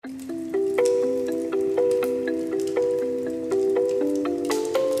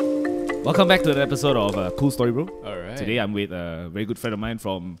Welcome back to the episode of Cool Story Bro. Alright. Today I'm with a very good friend of mine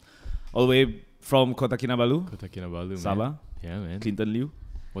from all the way from Kota Kinabalu, Kota Kinabalu, Sabah, man. Yeah, man. Clinton Liu.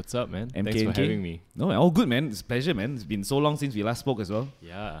 What's up, man? MK. Thanks for having me. No, all good, man. It's a pleasure, man. It's been so long since we last spoke as well.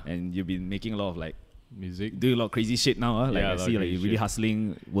 Yeah. And you've been making a lot of Music. doing a lot of crazy shit now. Like Yeah, I a lot see of like you're crazy really shit.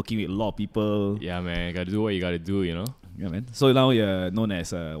 hustling, working with a lot of people. Yeah, man. Gotta do what you gotta do, you know? Yeah, man. So now you're known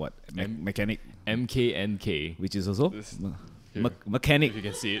as mechanic, MKNK. which is also Here. mechanic. If you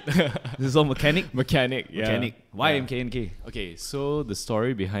can see it. This is all mechanic. Mechanic. Yeah. Mechanic. Why Yeah. MKNK? Okay, so the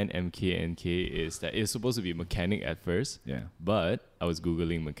story behind MKNK is that it's supposed to be mechanic at first, Yeah. but I was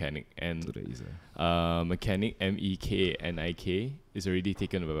Googling mechanic and So that is mechanic, MEKNIK, is already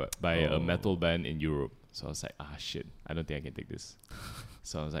taken by a metal band in Europe. So I was like, shit, I don't think I can take this.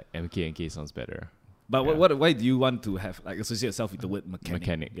 So I was like, MKNK sounds better. But Yeah. why do you want to have associate yourself with the word mechanic?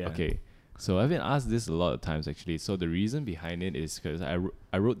 Mechanic. Yeah. Okay. So I've been asked this a lot of times actually. So the reason behind it is because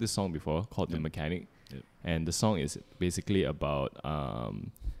I wrote this song before called The Yep. Mechanic. Yep. And the song is basically about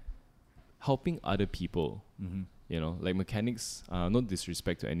helping other people. Mm-hmm. You know, like mechanics, no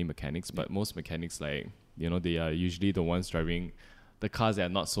disrespect to any mechanics, but most mechanics, like, you know, they are usually the ones driving the cars that are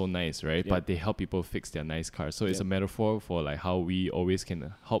not so nice, right? Yep. But they help people fix their nice cars. So it's a Yep. metaphor for like how we always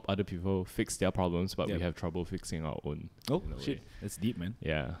can help other people fix their problems, but Yep. we have trouble fixing our own. Oh in a shit, way. that's deep, man.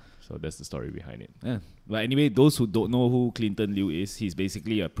 Yeah. So that's the story behind it. Yeah. But anyway, those who don't know who Clinton Liu is, he's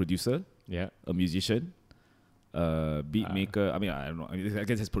basically a producer, Yeah. a musician, beat maker. I mean, I don't know. I mean, I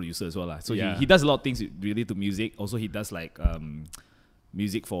guess he's producer as well, lah. So Yeah. he does a lot of things related to music. Also, he does like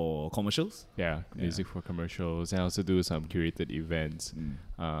music for commercials. Yeah. Yeah. Music for commercials. And I also do some curated events.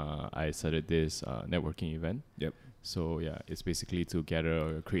 I started this networking event. Yep. So yeah, it's basically to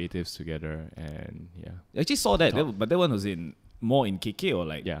gather creatives together and yeah. I actually saw that, but that one was more in KK or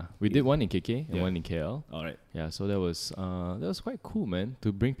like. Yeah, we did one in KK and Yeah. one in KL. All right. Yeah, so that was quite cool, man,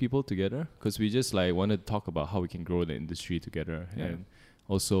 to bring people together because we just like wanted to talk about how we can grow the industry together Yeah. and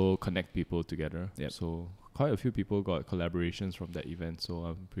also connect people together. Yep. So quite a few people got collaborations from that event, so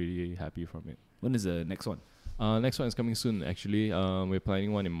I'm pretty happy from it. When is the next one? Next one is coming soon, actually. We're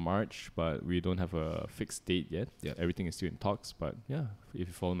planning one in March, but we don't have a fixed date yet. Yep. Everything is still in talks, but yeah, if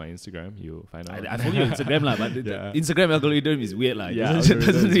you follow my Instagram, you'll find out. I follow you on Instagram, lah, but the Yeah. Instagram algorithm is weird, lah. Yeah, It doesn't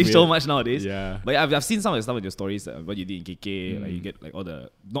algorithm is really show weird. much nowadays. Yeah. But yeah, I've seen some of the stuff in your stories, what you did in KK. Like you Mm. get like all the,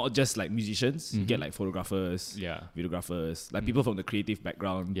 not just like musicians, you get like photographers, Yeah. videographers, like people from the creative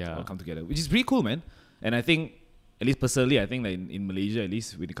background Yeah. all come together, which is pretty cool, man. And I think, at least personally, I think like in Malaysia, at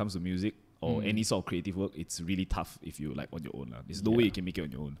least when it comes to music or any sort of creative work, it's really tough if you like on your own. There's no way Yeah. you can make it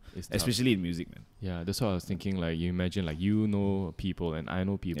on your own, It's tough. especially in music, man. Yeah, that's what I was thinking. Like, you imagine, like, you know people and I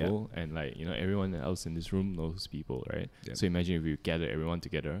know people, and like, you know, everyone else in this room knows people, right? Yep. So imagine if we gather everyone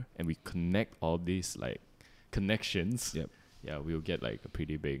together and we connect all these like connections. Yep. Yeah, we'll get like a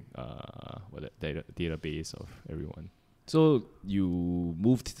pretty big database of everyone. So you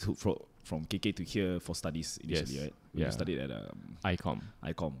moved from KK to here for studies initially, Yes. right? Yeah. You studied at ICOM,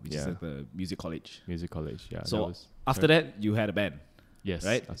 ICOM, which is Yeah. at the music college. music college. Yeah. So that was after that, you had a band, yes,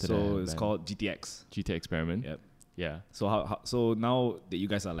 right? after So that, it's then called GTX. GT Experiment. Yep. Yeah. So so now that you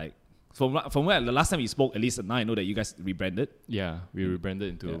guys are like, from where the last time we spoke, at least now I know that you guys rebranded. Yeah, we rebranded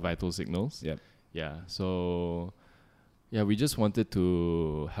into Yeah. Vital Signals. Yep. Yeah, so yeah, we just wanted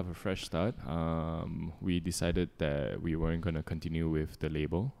to have a fresh start. We decided that we weren't going to continue with the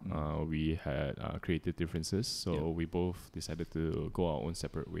label. We had creative differences, so Yeah. we both decided to go our own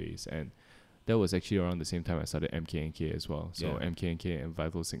separate ways. And that was actually around the same time I started MKNK as well. So Yeah. MKNK and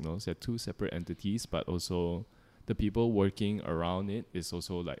Vital Signals, they're two separate entities, but also the people working around it is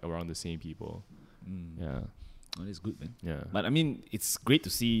also like around the same people. Yeah, Oh, that's good, man. yeah. But I mean, it's great to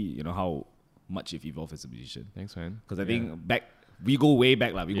see, how much you've evolved as a musician. Thanks, man. Because I Yeah. think we go way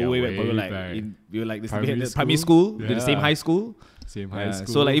back, lah. We Yeah, go way back. way Probably like back. we were like this Primary primary school, school? we're the same Yeah. high school. Same Yeah, high school.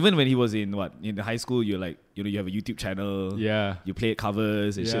 So like even when he was in the high school, you're like you have a YouTube channel. yeah. You played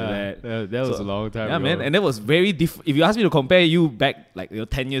covers and shit like that. That was So, a long time Yeah, ago. man, and that was very different. If you ask me to compare you back like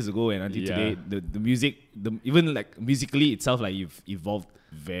 10 years ago and until Yeah. today, the music, even like musically itself, like you've evolved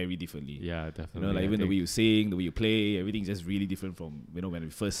very differently. Yeah, definitely. Like I even the think- way you sing, the way you play, everything's just really different from when we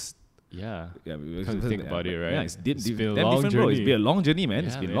first. Yeah. Yeah, Come to think about it, right? Yeah, it's It's been a damn long different, bro. It's journey. been a long journey, man.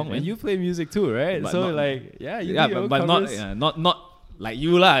 It's Yeah, been long, man. And you play music too, right? But So not- like, yeah, you yeah, do your but own not, covers. not like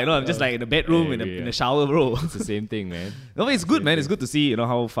you lah. I'm just like in the bedroom, I in the agree, in yeah. the shower, bro. It's the same thing, man. No, but it's good, Same man. It's thing. good to see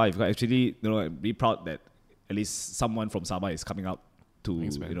how far you've got. Actually, I'm really proud that at least someone from Sabah is coming out to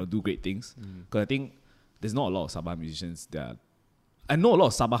Thanks, man. do great things. Because I think there's not a lot of Sabah musicians that I know a lot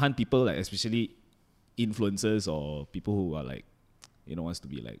of Sabahan people, like especially influencers or people who are like, wants to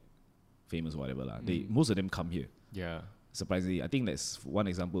be like famous or whatever lah. Most of them come here. Yeah. surprisingly. I think that's one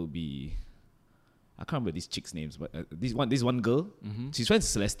example would be, I can't remember these chicks' names, but this one girl, she's friends with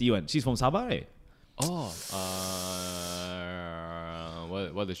Celeste one. She's from Sabah, right? Oh,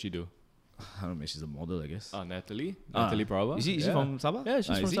 what does she do? I don't know, she's a model, I guess. Natalie Ah. Prabha. Is she from Sabah? Yeah,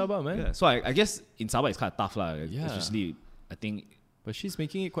 she's from is it? Sabah, man. Yeah. So I guess in Sabah it's kind of tough, lah. Yeah. Especially, I think. But she's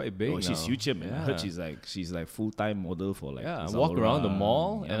making it quite big. Oh, she's now. huge, man. I Yeah. heard she's like full-time model for like. Yeah, I Zalora. walk around the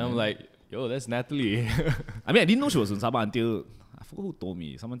mall Yeah, and I'm man. like, yo, that's Natalie. I mean, I didn't know she was from Sabah until I forgot who told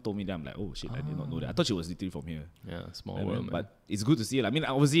me. Someone told me that. I'm like, oh shit, I did not know that. I thought she was literally from here. Yeah, small Yeah, world, man. man. But it's good to see. I mean,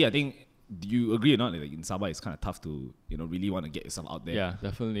 obviously, I think. Do you agree or not? Like in Sabah, it's kind of tough to really want to get yourself out there. Yeah,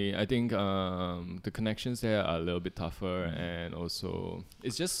 definitely. I think the connections there are a little bit tougher, and also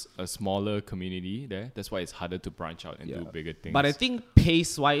it's just a smaller community there. That's why it's harder to branch out and do bigger things. But I think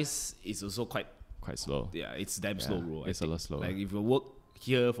pace-wise, it's also quite slow. Yeah, it's damn slow, bro. It's a lot slower. Like if you work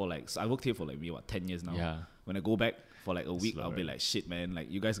here for like, I worked here for like maybe 10 years now. Yeah. When I go back for like a week, I'll Slower. be like, shit, man. Like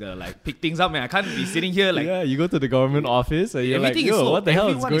you guys gotta like pick things up, man. I can't be sitting here like. Yeah, you go to the government office and you're like, Everything is yo, slow. what the hell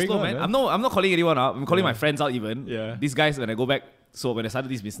is Everyone going slow, on, man? man? I'm not calling anyone out. I'm calling my friends out even. Yeah. These guys, when I go back, so when I started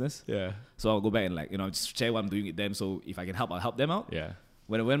this business, Yeah. so I'll go back and like just share what I'm doing with them. So if I can help, I'll help them out. Yeah.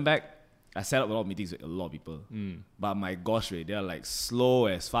 When I went back, I set up a lot of meetings with a lot of people. But my gosh, right, they're like slow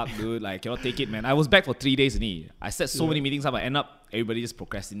as fuck, dude. Like, cannot take it, man. I was back for 3 days only. I set so many meetings up. I end up, everybody just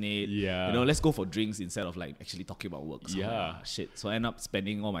procrastinate. Yeah. Let's go for drinks instead of like actually talking about work. So, Yeah. shit. So I end up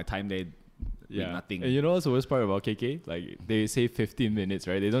spending all my time there with nothing. And you know what's the worst part about KK? Like they say 15 minutes,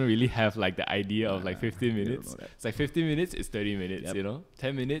 right? They don't really have like the idea of like 15 don't minutes. know that. It's like 15 minutes is 30 minutes, Yep. you know?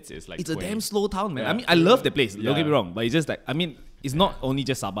 10 minutes is like It's a 20. damn slow town, man. Yeah. I mean, I love the place. Don't Yeah. get me wrong. But it's just like, I mean, it's not only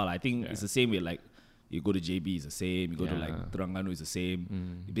just Sabah. I think it's the same with like, you go to JB, it's the same. You go to like Terengganu, it's the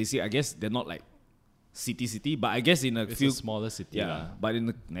same. Basically, I guess they're not like city, but I guess in a It's few a smaller city. yeah, lah. but in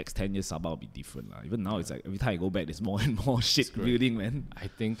the next 10 years, Sabah will be different. Even now, it's like every time I go back, there's more and more shit correct. building, man. I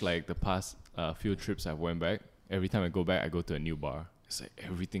think like the past few trips I've went back, every time I go back, I go to a new bar. It's like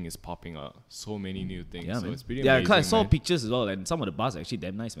everything is popping up. So many new things. Yeah, so man. it's pretty Yeah, amazing. because I saw man. pictures as well, and some of the bars are actually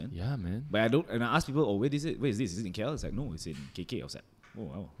damn nice, man. Yeah, man. But and I asked people, oh, where is it? Where is this? Is it in KL? It's like, no, it's in KK. I was like, oh,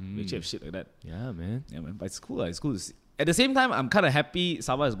 wow. We actually have shit like that. Yeah, man. Yeah, man. But it's cool. It's cool to see. At the same time, I'm kind of happy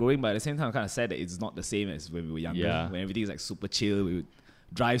Sabah is growing, but at the same time, I'm kind of sad that it's not the same as when we were younger. Yeah. When everything is like super chill.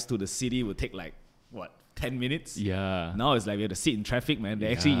 Drives to the city would take like, what, 10 minutes? Yeah. Now it's like we have to sit in traffic, man. There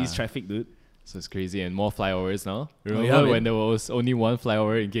actually Yeah. is traffic, dude. So it's crazy and more flyovers now. Remember yeah, man. when there was only one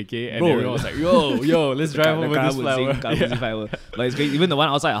flyover in KK and Bro, everyone was like, yo, let's drive over this flyover. flyover. But it's great. Even the one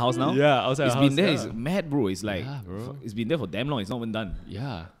outside our house now. Yeah, outside It's our been house, there. yeah. It's mad, bro. It's like, Yeah, bro. it's been there for damn long. It's not even done.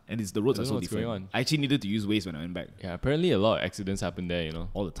 Yeah. And the roads I are don't so know what's going different. on. I actually needed to use Waze when I went back. Yeah, apparently a lot of accidents happen there, you know.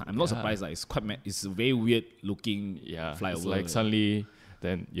 All the time. I'm not Yeah. surprised. Like, it's quite mad. It's a very weird looking Yeah. flyover. It's like suddenly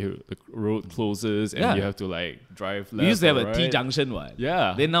then the road closes and Yeah. you have to like drive left. we used to have or a T right. junction, what?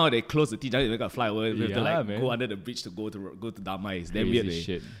 Yeah. Then now they close the T junction. They got a flyover. We have to Yeah, like man. go under the bridge to go to Damai. It's damn Crazy weird. eh.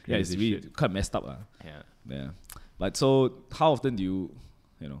 shit. Yeah, it's Crazy really shit. quite messed up. Yeah. Yeah. But so how often do you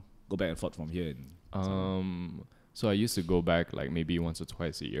go back and forth from here? So I used to go back like maybe once or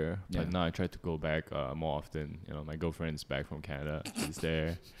twice a year, Yeah. but now I try to go back more often. You know, my girlfriend's back from Canada; she's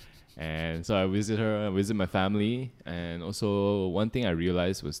there, and so I visit her, I visit my family, and also one thing I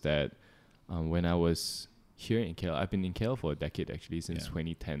realized was that when I was here in KL, I've been in KL for a decade actually since Yeah.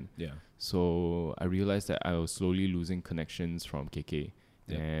 2010. Yeah. So I realized that I was slowly losing connections from KK,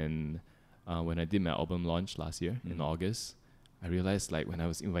 Yeah. and when I did my album launch last year in August, I realized like when I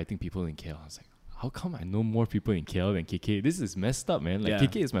was inviting people in KL, I was like, how come I know more people in KL than KK? This is messed up, man. Like Yeah.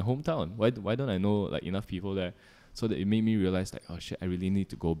 KK is my hometown. Why don't I know like enough people there? So that it made me realize like, oh shit, I really need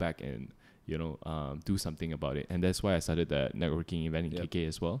to go back and do something about it. And that's why I started that networking event in Yep. KK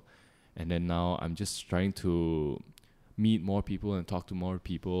as well. And then now I'm just trying to meet more people and talk to more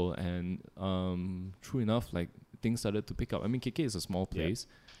people. And true enough, like things started to pick up. I mean, KK is a small place,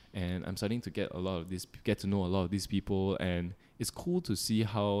 and I'm starting to get to know a lot of these people, and it's cool to see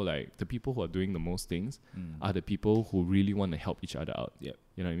how like the people who are doing the most things are the people who really want to help each other out. Yep.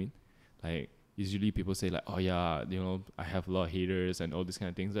 You know what I mean? Like usually people say like, oh yeah, I have a lot of haters and all these kind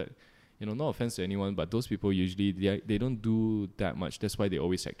of things that, no offense to anyone, but those people usually they don't do that much. That's why they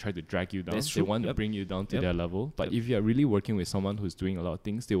always like try to drag you down. That's They true. want to Yep. bring you down to Yep. their level. But Yep. if you are really working with someone who's doing a lot of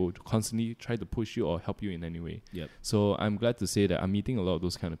things, they will constantly try to push you or help you in any way. Yep. So I'm glad to say that I'm meeting a lot of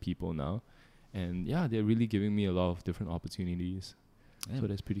those kind of people now. And yeah, they're really giving me a lot of different opportunities. Yeah. So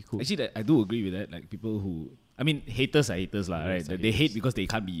that's pretty cool. Actually, I do agree with that. Like people who, I mean, haters are haters, lah, right? Haters are They hate haters. because they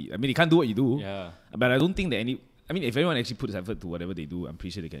can't be. I mean, they can't do what you do. Yeah. But I don't think that if anyone actually puts effort to whatever they do, I'm pretty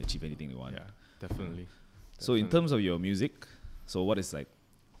sure they can achieve anything they want. Yeah, definitely. So in terms of your music, so what is like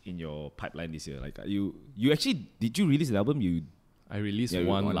in your pipeline this year? Like, you actually did you release the album? I released Yeah,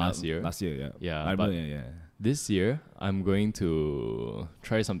 one last year. Last year, yeah. Yeah, I remember, but yeah. this year I'm going to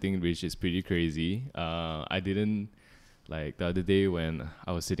try something which is pretty crazy. I didn't like the other day when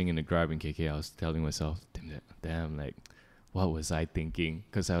I was sitting in the Grab in KK. I was telling myself, damn, like, what was I thinking?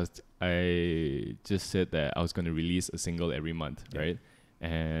 Because I just said that I was going to release a single every month, right?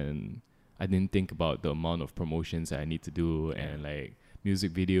 And I didn't think about the amount of promotions that I need to do and like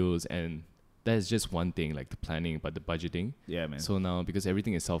music videos, and that's just one thing, like the planning, but the budgeting. Yeah, man. So now, because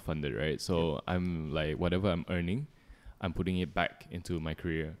everything is self-funded, right? So I'm like, whatever I'm earning, I'm putting it back into my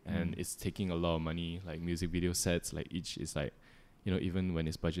career, and it's taking a lot of money. Like music video sets, like each is like, you know, even when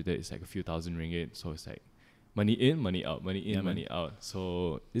it's budgeted, it's like a few thousand ringgit. So it's like money in, money out, money in, money out.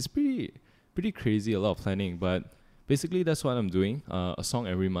 So it's pretty crazy, a lot of planning. But basically, that's what I'm doing. A song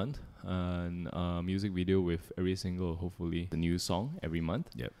every month, and music video with every single, hopefully, the new song every month.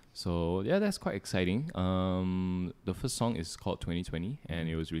 Yep. So yeah, that's quite exciting. The first song is called 2020, and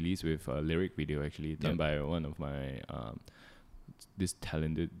it was released with a lyric video actually done by one of my this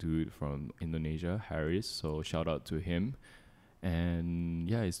talented dude from Indonesia, Haris. So shout out to him. And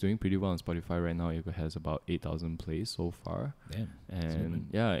yeah, it's doing pretty well on Spotify right now. It has about 8,000 plays so far. Damn. And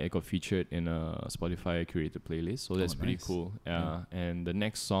yeah, it got featured in a Spotify curated playlist. So that's pretty nice. cool. Yeah. And the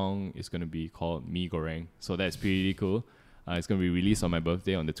next song is going to be called Mi Goreng. So that's pretty cool. It's going to be released on my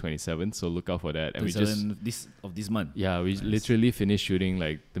birthday on the 27th. So look out for that. And we just this month. yeah, we literally finished shooting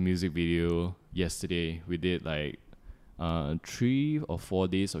like the music video yesterday. We did like 3 or 4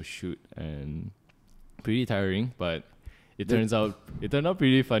 days of shoot, and pretty tiring, but it turned out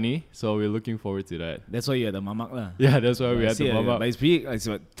pretty funny. So we're looking forward to that. That's why you had the mamak lah. Yeah, that's why we had the But mama. it's pretty. It's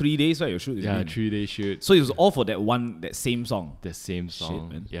what, 3 days, right? Your shoot. Yeah, 3-day shoot. So it was all for that same song. The same song.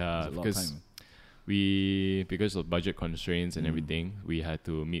 Shit, man. Yeah, That's a lot of because time. because of budget constraints and everything, we had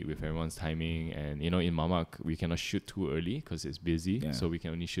to meet with everyone's timing. And you know, in Mamak, we cannot shoot too early because it's busy. Yeah. So we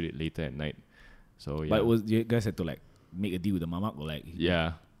can only shoot it later at night. So yeah. But you guys had to like make a deal with the mamak, or like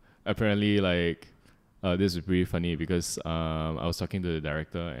Yeah, apparently like this is pretty funny because I was talking to the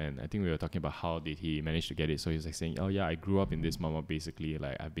director, and I think we were talking about how did he manage to get it. So he's like saying, oh yeah, I grew up in this mama, basically,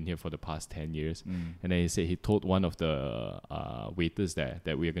 like I've been here for the past 10 years. And then he said he told one of the waiters there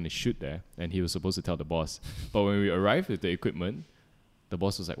that we are going to shoot there, and he was supposed to tell the boss. But when we arrived with the equipment, the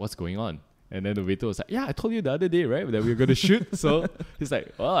boss was like, what's going on? And then the waiter was like, yeah, I told you the other day, right, that we were going to shoot. So he's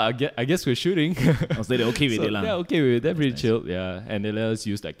like, well, I guess we're shooting. I was like, okay with So, it lah. yeah, okay with it. That's pretty nice. chill. Yeah, and they let us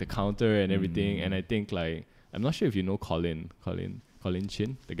use like the counter and everything. And I think like, I'm not sure if you know Colin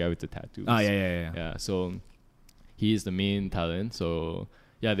Chin, the guy with the tattoos. Yeah. Yeah, so he is the main talent. So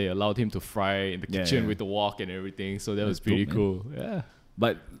yeah, they allowed him to fry in the Yeah, kitchen yeah. with the wok and everything. So that was That's pretty dope, cool. Yeah.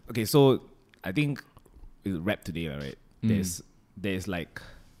 But okay, so I think with rap today, right? There's like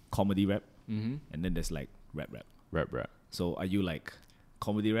comedy rap, Mm-hmm. and then there's like rap. Rap. So are you like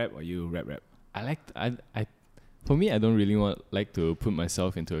comedy rap or are you rap? For me, I don't really like to put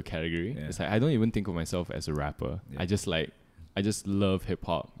myself into a category. Yeah. It's like I don't even think of myself as a rapper. Yeah. I just love hip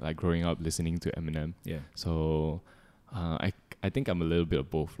hop. Like growing up listening to Eminem. Yeah. So I think I'm a little bit of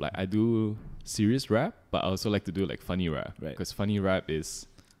both. Like I do serious rap, but I also like to do like funny rap. Right. Because funny rap is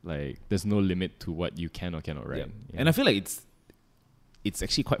like there's no limit to what you can or cannot write. Yeah. And I feel like it's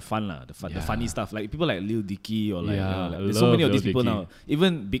actually quite fun lah. The funny stuff, like people like Lil Dicky or like, Yeah, like I there's so love many of Lil these people Dicky. now.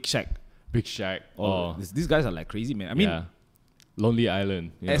 Even Big Shaq. Big Shaq. Oh, these guys are like crazy, man. I mean, yeah. Lonely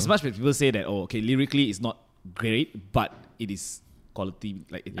Island. You as know? much as people say that, oh, okay, lyrically it's not great, but it is quality.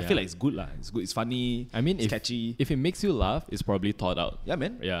 Like I Yeah. feel like it's good lah. It's good. It's funny. I mean, it's catchy. if it makes you laugh, it's probably thought out. Yeah,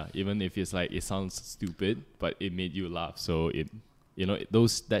 man. Yeah, even if it's like it sounds stupid, but it made you laugh. So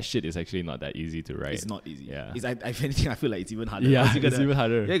that shit is actually not that easy to write. It's not easy. Yeah. If anything, I feel like it's even harder. Yeah, Because you it's gotta- even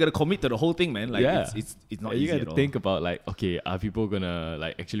harder. Yeah, you gotta commit to the whole thing, man. Like Yeah. it's not you easy got at to all. think about like, okay, are people gonna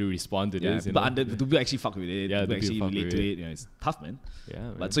like actually respond to Yeah, this? You but know? do people actually fuck with it? Yeah, do do people people actually fuck relate with to it? it? Yeah, it's tough, man.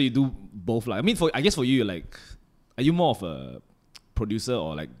 Yeah, But so you do both, like. I mean, I guess for you, you're like, are you more of a producer,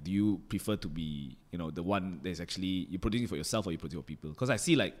 or like do you prefer to be, the one that's actually you producing for yourself or you produce for people? Because I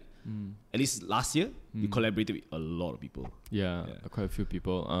see like at least last year you collaborated with a lot of people. yeah, Yeah. quite a few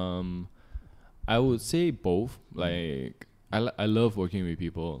people. I would say both. Like I love working with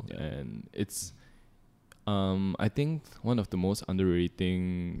people, Yeah. and it's I think one of the most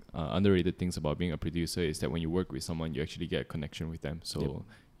underrated things about being a producer is that when you work with someone, you actually get a connection with them. So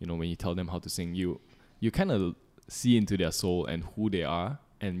when you tell them how to sing, you kind of see into their soul and who they are,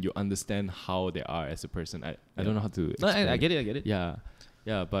 and you understand how they are as a person. I don't know how to No, I explain. get it. I get it.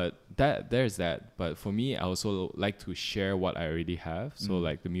 Yeah, but there's that. But for me, I also like to share what I already have. So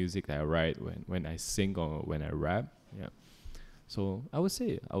like the music that I write when I sing or when I rap. Yeah. So I would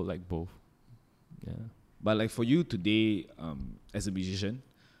say I would like both. Yeah. But like for you today, as a musician,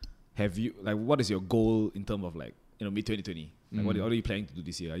 have you like what is your goal in terms of like mid 2020? Like what are you planning to do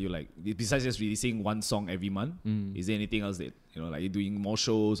this year? Are you like besides just releasing one song every month? Is there anything else that like you're doing more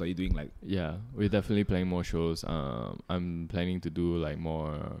shows? Are you doing like? Yeah, we're definitely playing more shows. I'm planning to do like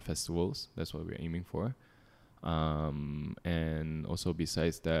more festivals. That's what we're aiming for. And also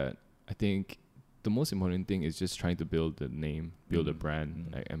besides that, I think the most important thing is just trying to build the name, build a brand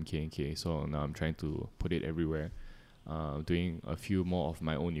like MK&K. So now I'm trying to put it everywhere. Doing a few more of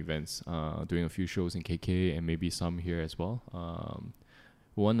my own events, doing a few shows in KK and maybe some here as well.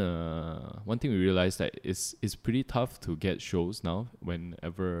 One thing we realized that it's pretty tough to get shows now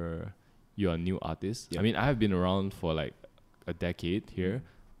whenever you're a new artist. Yeah. I mean, I have been around for like a decade here,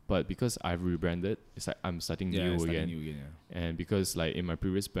 but because I've rebranded, it's like I'm starting new again. And because like in my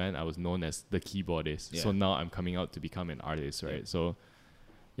previous band, I was known as the keyboardist. So now I'm coming out to become an artist, right? So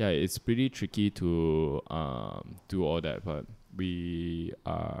yeah, it's pretty tricky to do all that, but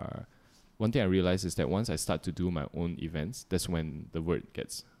one thing I realized is that once I start to do my own events, that's when the word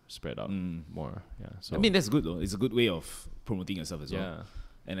gets spread out more. Yeah. So I mean that's good though. It's a good way of promoting yourself as well. yeah.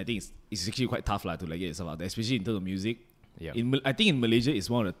 And I think it's actually quite tough to like get yourself out there, especially in terms of music. Yeah. I think in Malaysia it's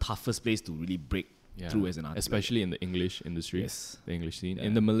one of the toughest places to really break through as an artist. Especially in the English industry. Yes. The English scene. Yeah.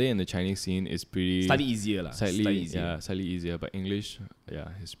 In the Malay and the Chinese scene is pretty Slightly easier. Slightly easier. But English,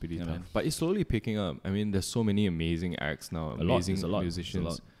 it's pretty tough. Man. But it's slowly picking up. I mean, there's so many amazing acts now, amazing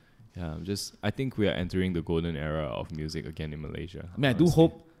musicians. Yeah, I think we are entering the golden era of music again in Malaysia. I mean, I do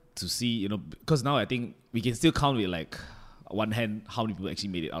hope to see, because now I think we can still count with like one hand how many people actually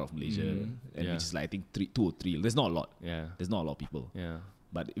made it out of Malaysia, and which is like I think 2 or 3. There's not a lot. Yeah, there's not a lot of people. Yeah,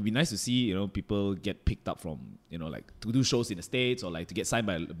 but it'd be nice to see people get picked up from like to do shows in the States or like to get signed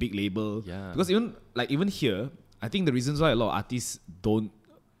by a big label. Yeah, because even here, I think the reasons why a lot of artists don't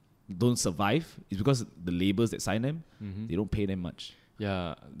survive is because the labels that sign them, they don't pay them much.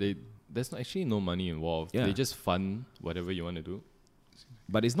 Yeah, there's actually no money involved. Yeah. They just fund whatever you want to do.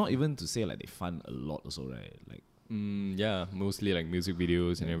 But it's not even to say like they fund a lot also, right? Like yeah, mostly like music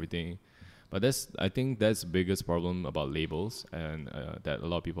videos and everything. But I think that's the biggest problem about labels, and that a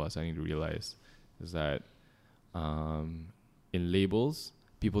lot of people are starting to realize is that in labels,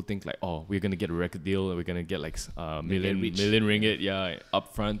 people think like, oh, we're gonna get a record deal, we're gonna get like million ringgit,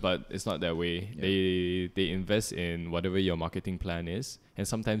 up front, but it's not that way. Yeah. They invest in whatever your marketing plan is, and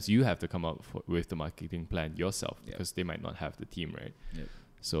sometimes you have to come up with the marketing plan yourself because they might not have the team, right? Yep.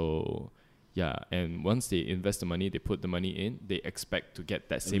 So yeah, and once they invest the money, they put the money in, they expect to get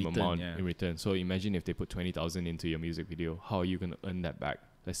that same amount in return. So imagine if they put 20,000 into your music video, how are you gonna earn that back?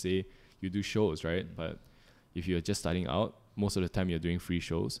 Let's say you do shows, right? But if you're just starting out, most of the time you're doing free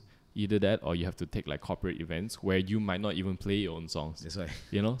shows. Either that or you have to take like corporate events where you might not even play your own songs. That's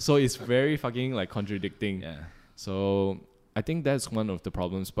right. So it's very fucking like contradicting. Yeah. So I think that's one of the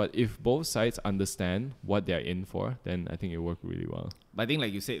problems. But if both sides understand what they're in for, then I think it worked really well. But I think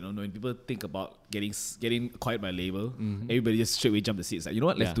like you said, when people think about getting acquired by a label, everybody just straight away jump the seat. It's like, you know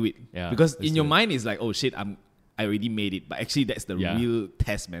what, let's do it. Yeah, because in your mind it's like, oh shit, I already made it. But actually that's the real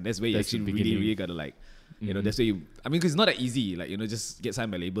test, man. That's where you actually really gotta like, that's where because it's not that easy. Like, just get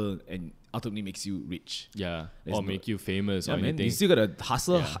signed by a label and ultimately makes you rich. Yeah. Or make you famous or man, anything. you still gotta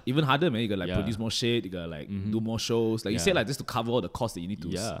hustle even harder, man. You gotta like produce more shit. You gotta like do more shows. Like you said, like just to cover all the costs that you need to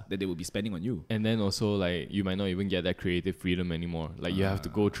that they will be spending on you. And then also like you might not even get that creative freedom anymore. Like you have to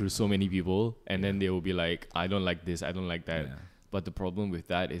go through so many people, and then they will be like, I don't like this, I don't like that. Yeah. But the problem with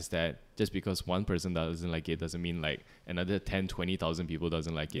that is that just because one person doesn't like it doesn't mean like another 10, 20,000 people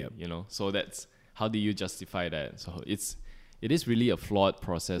doesn't like it. So that's how do you justify that? So it is really a flawed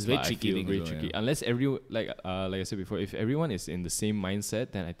process. It's very tricky. Very tricky. Yeah. Unless like I said before, if everyone is in the same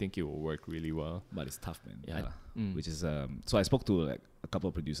mindset, then I think it will work really well. But it's tough, man. Yeah. Which is so I spoke to like a couple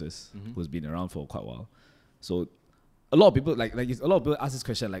of producers who's been around for quite a while. So a lot of people like a lot of people ask this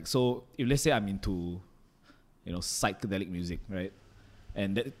question like, so if let's say I'm into psychedelic music, right?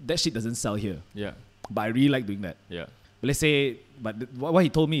 And that shit doesn't sell here. Yeah. But I really like doing that. Yeah. But let's say, what he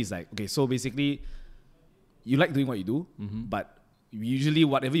told me is like, okay, so basically, you like doing what you do, but usually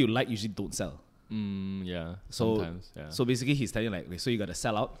whatever you like usually don't sell. Yeah. So sometimes, yeah. So basically, he's telling like, okay, so you gotta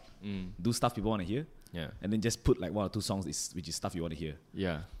sell out, do stuff people want to hear, and then just put like 1 or 2 songs which is stuff you want to hear.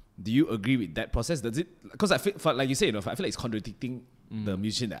 Yeah. Do you agree with that process? Does it? Because I feel like you say, I feel like it's contradicting the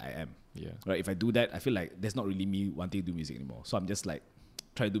musician that I am. Yeah. Right. If I do that, I feel like there's not really me wanting to do music anymore. So I'm just like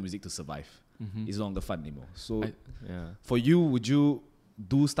trying to do music to survive. It's no longer fun anymore. So for you, would you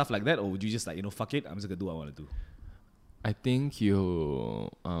do stuff like that, or would you just like fuck it, I'm just gonna do what I want to do? I think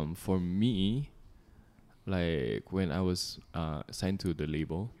for me, like when I was signed to the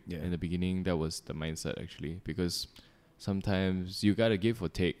label, Yeah. in the beginning, that was the mindset actually, because sometimes you gotta give or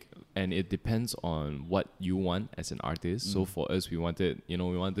take, and it depends on what you want as an artist. So for us, we wanted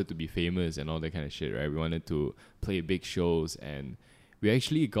to be famous and all that kind of shit, right? We wanted to play big shows, and we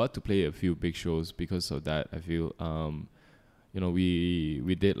actually got to play a few big shows because of that. I feel,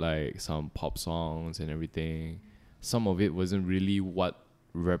 we did like some pop songs and everything. Some of it wasn't really what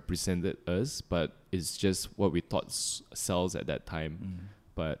represented us, but it's just what we thought sells at that time.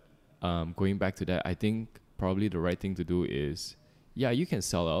 But going back to that, I think probably the right thing to do is, you can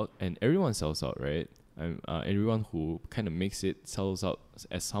sell out, and everyone sells out, right? Everyone who kind of makes it sells out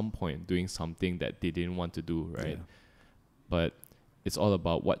at some point doing something that they didn't want to do, right? Yeah. But it's all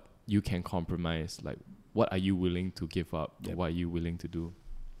about what you can compromise, like what are you willing to give up, Yep. what are you willing to do.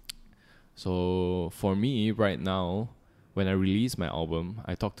 So for me right now, when I released my album,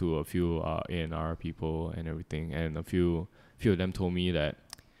 I talked to a few A&R people and everything, and a few of them told me that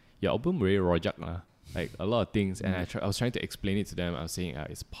your album very rojak lah, like a lot of things. And I was trying to explain it to them. I was saying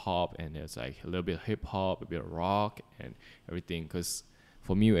it's pop, and there's like a little bit of hip hop, a bit of rock, and everything. Because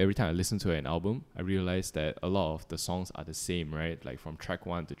for me, every time I listen to an album, I realize that a lot of the songs are the same, right? Like from track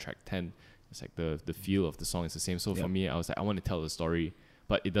 1 to track 10, it's like the feel of the song is the same. So for me, I was like, I want to tell the story,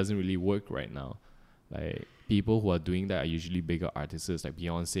 but it doesn't really work right now. Like people who are doing that are usually bigger artists like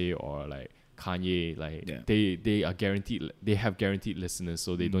Beyonce or like Kanye. Like they are guaranteed, they have guaranteed listeners,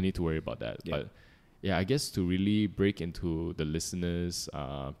 so they don't need to worry about that. But yeah, I guess to really break into the listeners'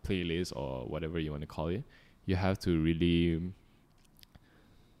 playlist or whatever you want to call it, you have to really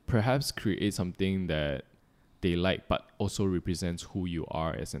perhaps create something that they like, but also represents who you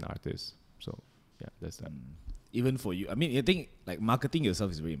are as an artist. So yeah, that's that. Even for you, I mean, I think like marketing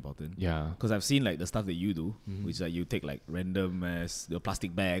yourself is very important. Yeah. Because I've seen like the stuff that you do, which like you take like random the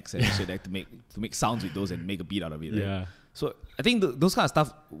plastic bags and shit like to make sounds with those and make a beat out of it. Right? Yeah. So I think those kind of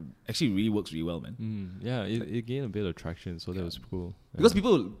stuff actually really works really well, man. Yeah, it gained a bit of traction, so that was cool. Yeah. Because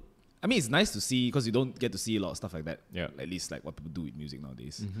people, I mean, it's nice to see because you don't get to see a lot of stuff like that. Yeah. At least like what people do with music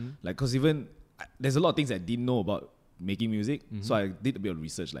nowadays. Like, because even there's a lot of things I didn't know about making music. So I did a bit of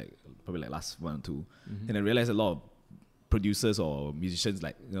research, like probably like last 1 or 2, and I realized a lot of producers or musicians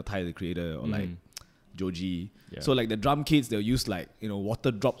like Tyler the Creator or like Joji. Yeah. So like the drum kits, they'll use like water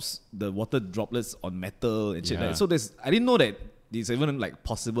droplets on metal and shit. Like. So I didn't know that it's even like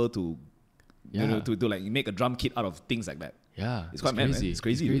possible to to like make a drum kit out of things like that. Yeah, it's quite crazy. It's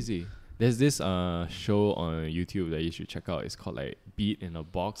crazy. It's crazy. There's this show on YouTube that you should check out. It's called like Beat in a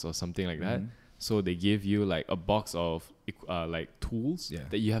Box or something like that. So they give you like a box of like tools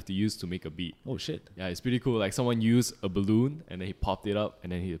that you have to use to make a beat. Oh shit! Yeah, it's pretty cool. Like someone used a balloon and then he popped it up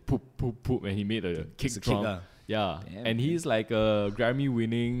and then he poop poop poop and he made a kick drum. Yeah, damn, and he's like a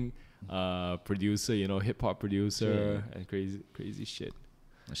Grammy-winning producer, hip hop producer and crazy shit.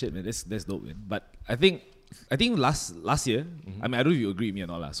 Oh, shit, man, that's dope, man. But I think last year, I mean, I don't know if you agree with me or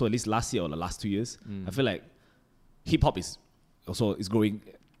not, lah. So at least last year or the last 2 years, I feel like hip hop is growing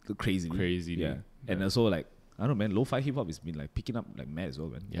crazy. Yeah. And also like I don't know, man, lo-fi hip hop has been like picking up like mad as well,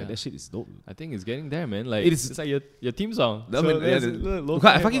 man. Yeah, that shit is dope. I think it's getting there, man. Like it's like your theme song.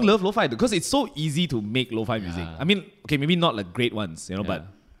 I fucking love lo-fi because it's so easy to make lo-fi music. I mean, okay, maybe not like great ones, but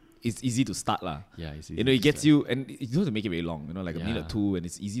it's easy to start lah. Yeah, it's easy. It gets you, and you don't have to make it very long. Like a minute or two, and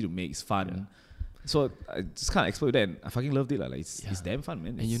it's easy to make. It's fun. Yeah. So I just kind of explored that, and I fucking loved it. Like it's damn fun,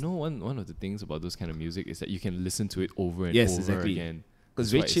 man. And one of the things about those kind of music is that you can listen to it over and over again.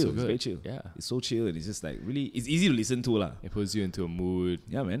 Because it's very chill. It's very chill. Yeah. It's so chill, and it's just like really, it's easy to listen to lah. It puts you into a mood.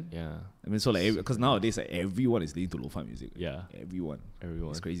 Yeah, man. Yeah. I mean, so like, because nowadays like everyone is listening to lo-fi music. Yeah. Everyone.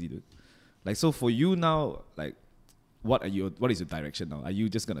 It's crazy, dude. Like, so for you now, like, what is your direction now? Are you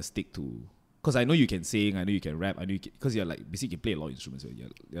just gonna stick to? Because I know you can sing, I know you can rap, I know because you're like basically you play a lot of instruments.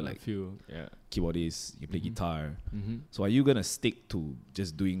 You're like keyboardist, you play guitar. So are you gonna stick to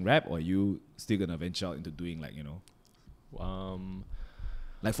just doing rap, or are you still gonna venture out into doing like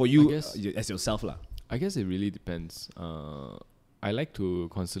like for you as yourself lah? I guess it really depends. I like to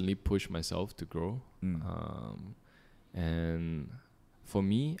constantly push myself to grow. And for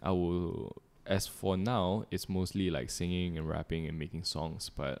me, as for now, it's mostly like singing and rapping and making songs.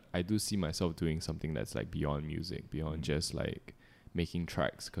 But I do see myself doing something that's like beyond music, beyond just like making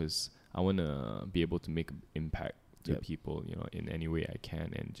tracks, because I want to be able to make an impact to people, in any way I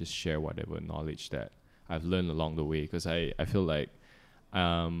can, and just share whatever knowledge that I've learned along the way. Because I feel like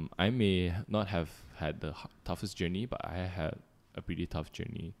I may not have had the toughest journey, but I had a pretty tough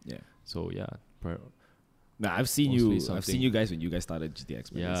journey. Yeah. So yeah. I've seen you guys when you guys started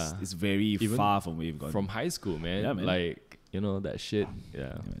GTX. Man. It's very far from where you've gone. From high school, man. Yeah, man. Like that shit.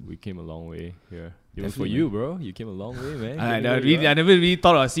 Yeah, we came a long way here. Even for Definitely, you, bro, you came a long way, man. I Getting where you really, are. I never really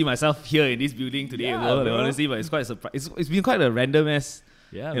thought I'd see myself here in this building today. Yeah, Bro, bro. honestly, but it's quite a surprise. It's been quite a random ass.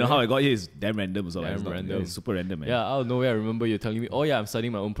 Yeah, You know man. how I got here is damn random as well. Damn It's not- random. It's super random, man. Yeah, out of nowhere, I remember you telling me, oh yeah, I'm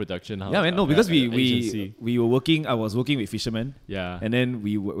starting my own production house. Yeah, man. No, because at an agency. we were working. I was working with Fisherman. Yeah. And then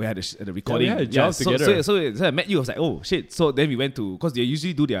we had the recording. had a job so, together. So I met you. I was like, oh shit. So then we went to, because they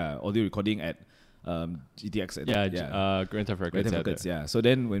usually do their audio recording at GTX. Grand Theft Grand Records. Theft Records, yeah. So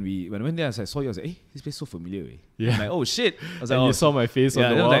then when I went there, I saw you. I was like, hey, this place so familiar. Eh? Yeah. I'm like, oh shit. I was like, And oh, you saw my face yeah, on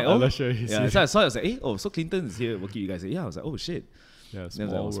the then I wall. was like, oh. I'm not sure you yeah. see. So I saw it. I was like, hey, oh, so Clinton is here working with you guys. Yeah. I was like, oh shit. Yeah, Then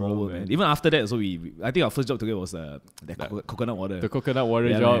I was like, small world, man. Even after that, so I think our first job together was that coconut water. The coconut water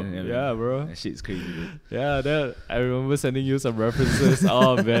Yeah, job. man, Yeah, bro. That shit's crazy, dude. Yeah, I remember sending you some references.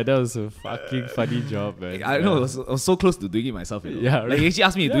 Oh man, that was a fucking funny job, man. I know, I was so close to doing it myself. You know? Yeah, Like, right. he actually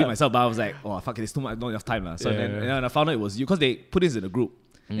asked me to do Yeah. it myself, but I was like, oh, fuck it, it's too much, not enough time. So Yeah, then yeah. and then I found out it was you, because they put this in the group.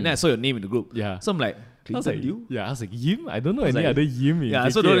 And then I saw your name in the group. Yeah. So I'm like, I was Clinton, like, you? Yeah, I was like, Yim? I don't know any like- other Yim in Yeah,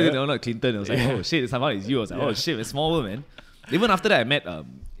 so KK, no, not Clinton. I was like, Yeah. oh shit, somehow it's you. I was like, Yeah. oh shit, it's small world, man. Even after that, I met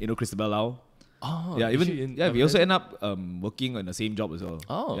Christabel Lau. Oh, Yeah, is even she in we also advertising? end up working on the same job as well.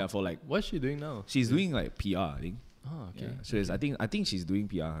 Oh. Yeah, for like, What's she doing now? she's doing like PR, I think. Oh, okay. Yeah, so it's, I think she's doing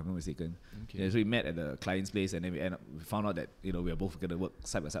PR. I'm not mistaken. Okay. Yeah, so we met at the client's place, and then we found out that we are both gonna work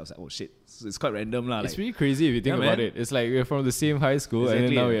side by side. I was like, oh shit, so it's quite random lah. It's Like, really crazy if you think Yeah, about man. it. It's like we're from the same high school and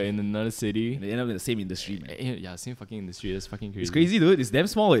Exactly, then now yeah. we're in another city. they end up in the same industry, man. Yeah, same fucking industry. That's fucking crazy. It's crazy, dude. It's damn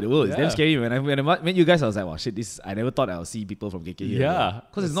small in the world. It's damn Yeah. scary. When I met you guys, I was like, wow, shit, I never thought I would see people from KK here. Yeah,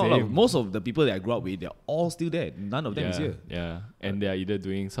 Because it's not a lot. same. Most of the people that I grew up with, they're all still there. None of them is here. Yeah, and they're either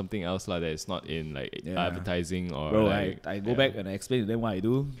doing something else like that is not in like Yeah. advertising or Bro, like, I go back and I explain to them what I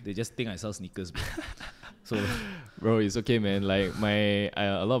do. They just think I sell sneakers, bro. So Bro, it's okay, man. Like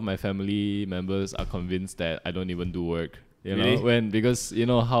a lot of my family members are convinced that I don't even do work. You Really? know, because you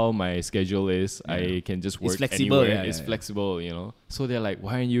know how my schedule is, Yeah. I can just work flexible, anywhere. yeah, It's yeah. flexible, you know. So they're like,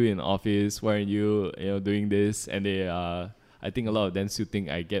 why aren't you in office? Why aren't you, doing this? And they I think a lot of them still think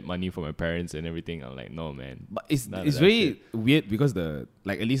I get money from my parents and everything. I'm like, no, man. But it's None of it's that very weird because at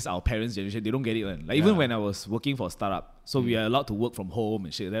least our parents' generation, they don't get it, man. Like even Yeah. when I was working for a startup, so we are allowed to work from home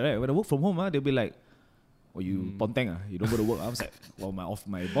and shit. Like, right? When I work from home, they'll be like, "Oh, you ponteng you don't go to work." I was like, "Well,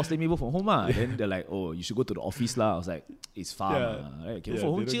 my boss let me work from home Then they're like, "Oh, you should go to the office lah." I was like, "It's far right? Can work Yeah, from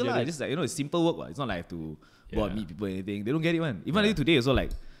home they don't chill get lah. it. Just like it's simple work It's not like I have to go and Yeah. meet people or anything. They don't get it, man. Even Yeah. like today also, like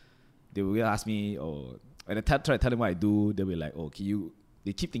they will ask me, oh, when I try to tell them what I do, they'll be like, "Oh, can you?"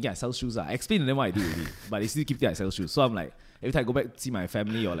 They keep thinking I sell shoes. I explain to them what I do already, but they still keep thinking I sell shoes. So I'm like, every time I go back to see my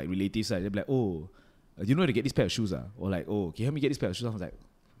family or like relatives, they'll be like, "Oh, do you know where to get this pair of shoes?" Or like, "Oh, can you help me get this pair of shoes?" I was like,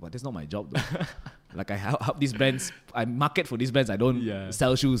 "Well, that's not my job though." Like I help these brands, I market for these brands. I don't Yeah.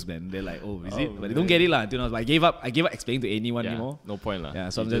 sell shoes, man. They're like, "Oh, is it?" Oh, But they don't get it lah. Until now, but I gave up explaining to anyone Yeah, anymore. no point lah. Yeah,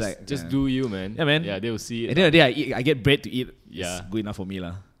 so You I'm just like, just yeah. do you, man. Yeah, man. Yeah, they will see At it. the end of the day, I get bread to eat. Yeah. It's good enough for me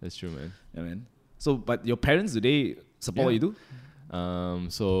lah. That's true, man. Yeah, man. So, but your parents, do they support what you do?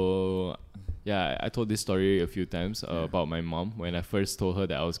 So yeah, I told this story a few times about my mom. When I first told her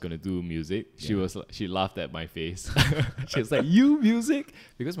that I was gonna do music, she laughed at my face. She was like, "You music?"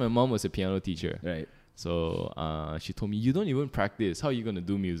 Because my mom was a piano teacher. Right. So she told me, "You don't even practice. How are you gonna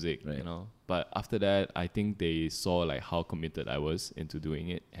do music?" Right. You know. But after that, I think they saw like how committed I was into doing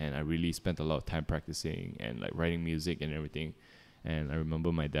it, and I really spent a lot of time practicing and like writing music and everything. And I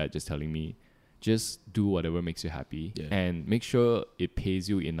remember my dad just telling me, just do whatever makes you happy, and make sure it pays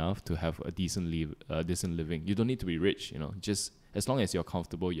you enough to have a decent living. You don't need to be rich, just as long as you're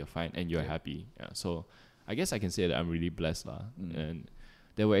comfortable, you're fine, and you're happy. Yeah. So I guess I can say that I'm really blessed lah. And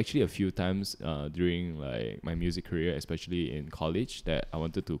there were actually a few times during like my music career, especially in college, that I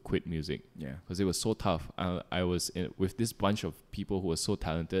wanted to quit music. Yeah. Because it was so tough. I was with this bunch of people who were so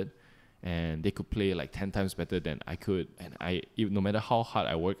talented, and they could play like 10 times better than I could. And no matter how hard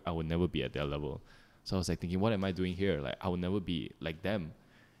I work, I would never be at their level. So I was like thinking, what am I doing here? Like I would never be like them.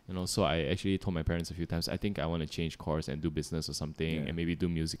 So I actually told my parents a few times, I think I want to change course and do business or something, and maybe do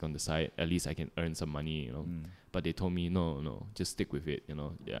music on the side. At least I can earn some money, But they told me, no, just stick with it,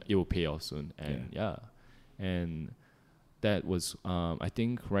 Yeah, it will pay off soon. And and that was, I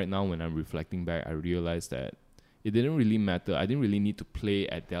think right now when I'm reflecting back, I realized that it didn't really matter. I didn't really need to play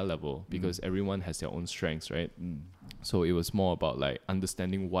at their level because everyone has their own strengths, right? So it was more about like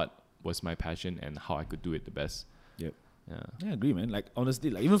understanding what was my passion and how I could do it the best. Yep. Yeah. Yeah, I agree, man. Like honestly,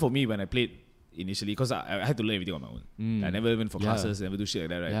 like even for me when I played initially, because I had to learn everything on my own. I never went for classes, never do shit like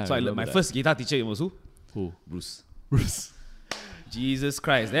that, right? Yeah, so I my remember that. first guitar teacher was who? Who? Bruce. Bruce. Jesus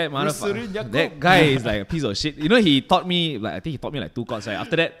Christ, that Rusurin motherfucker, Yaakob. that guy is like a piece of shit. You know, he taught me like, I think he taught me like 2 chords. Right?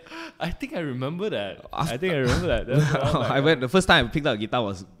 After that, I think I remember that. I think I remember that. That's the one, I went. The first time I picked up a guitar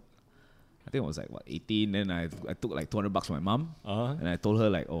was, I think I was like what 18. Then I took like $200 from my mom, and I told her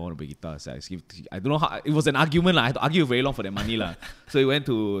like, oh, I want to play guitar. So I don't know how. It was an argument lah. I had to argue very long for that money lah. So we went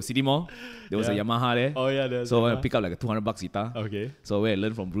to City Mall. There was a Yamaha there. Oh yeah, there's So I picked up like a $200 guitar. Okay. So where I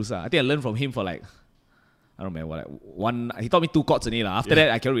learned from Bruce. I think I learned from him for like, I don't know, like one. He taught me 2 chords only lah. After that,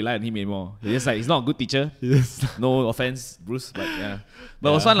 I cannot rely on him anymore. He's just like, he's not a good teacher. Yes. No offense, Bruce, but yeah. But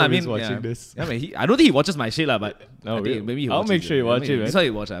it was fun lah. I hope he's mean, watching yeah. this. Yeah, man, I don't think he watches my shit lah, but No, I think maybe he I'll watches make sure you watch it, man. That's why he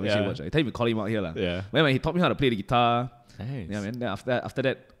watch. Make sure Yeah. you watch. I tell him to call him out here lah. Yeah. When he taught me how to play the guitar. Nice. Yeah, man. Then after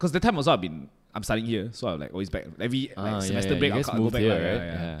that, because the time also I'm studying here, so I'm like always back every semester break. You guys I'll go moved back here, lah, right?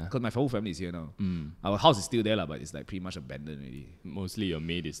 Yeah. Yeah. Because my whole family is here now. Mm. Our house is still there lah, but it's like pretty much abandoned already. Mostly your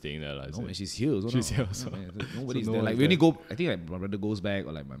maid is staying there, No, man, she's here also. She's now. here also. Yeah, man, nobody's So no there. Like one's we only there. go. I think like my brother goes back,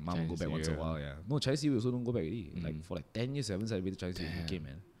 or like my mom will go Chinese back New once in a Year. while. Yeah. No, Chinese New Year also don't go back already. Like for like 10 years, I haven't celebrated Chinese New Year in UK,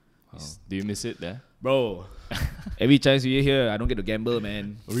 man. Wow. Do you miss it there? Bro, every Chinese New Year here, I don't get to gamble,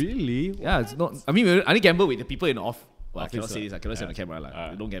 man. Really? Yeah, it's not. I mean, I only gamble with the people in the off. Well, I Office, cannot say this. I cannot say on the camera.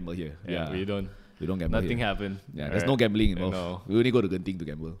 Like, we don't gamble here. Yeah, we don't. We don't gamble. Nothing here. happened. Yeah, there's no gambling involved. No. We only go to Genting to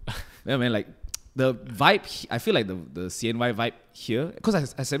gamble. Yeah, man. Like the vibe. I feel like the CNY vibe here,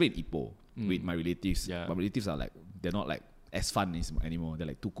 because I celebrate Ipoh with my relatives. Yeah. My relatives are like, they're not like as fun anymore. They're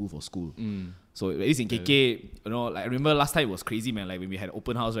like too cool for school. Mm. So at least in KK, you know, like I remember last time it was crazy, man. Like when we had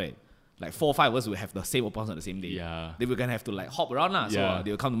open house, right? Like 4 or 5 of us would have the same open house on the same day. Yeah. Then we're gonna have to like hop around lah. So Yeah. they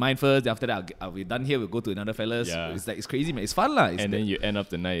will come to mine first. Then after that, we're done here. We'll go to another fella's. Yeah. It's like it's crazy, man. It's fun lah. And then you end up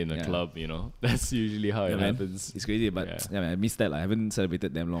the night in a Yeah. club, you know. That's usually how it man, happens. it's crazy, but yeah, man, I missed that. Like, I haven't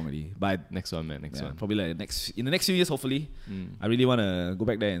celebrated them long already. But Next one, man. Next yeah, one. probably like in the next few years, hopefully, I really want to go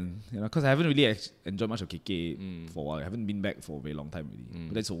back there and because I haven't really enjoyed much of KK for a while. I haven't been back for a very long time already.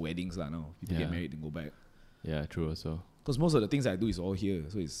 But that's for weddings lah now. People get Yeah. married and go back. Yeah, true also. Because most of the things I do is all here,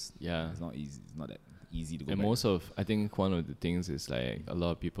 so it's not easy. It's not that easy to go And back. I think one of the things is like a lot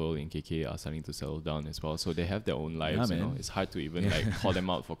of people in KK are starting to settle down as well. So they have their own lives, Yeah, you know. man. It's hard to even like call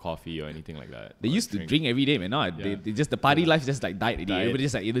them out for coffee or anything like that. They or used to drink every day, man. Now they just the party life just like died already. Died. Everybody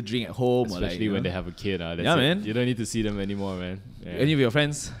just like either drink at home Especially or like when they have a kid. That's Yeah, it. man. You don't need to see them anymore, man. Yeah. Any of your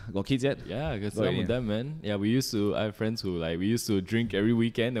friends got kids yet? Yeah, because Got some it, of them, man. Yeah, I have friends who like we used to drink every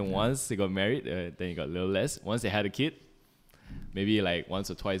weekend, and once they got married, then it got a little less. Once they had a kid, maybe like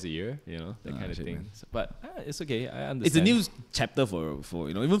once or twice a year, you know, that kind of shit, thing. man. So, but it's okay. I understand. It's a new chapter for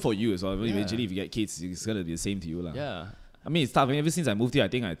even for you as well. Eventually, if you get kids, it's gonna be the same to you, lah. Yeah. I mean, it's tough. I mean, ever since I moved here, I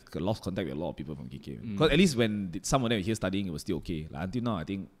think I lost contact with a lot of people from KK. Because at least when some of them were here studying, it was still okay. Like, until now, I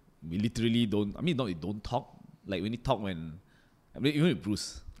think we literally don't. I mean, not we don't talk. Like when we talk even with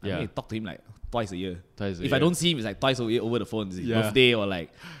Bruce, I Yeah. mean, I talk to him like twice a year. Twice a If year. I don't see him, it's like twice a year over the phone. It's his Yeah. birthday or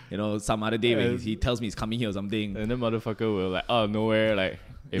like some other day when And- he tells me he's coming here or something. And then motherfucker will like out of nowhere like,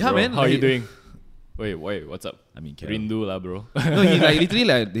 hey Yeah, bro, man, how are you like- doing? Wait, what's up? I mean, Rindu lah, bro. No, he like literally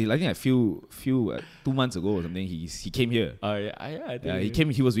like I think a few 2 months ago or something. He came here. I think Yeah, he came.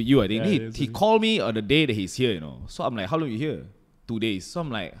 He was with you, I think. Yeah, he he was he with me. called me on the day that he's here, So I'm like, how long you here? 2 days. So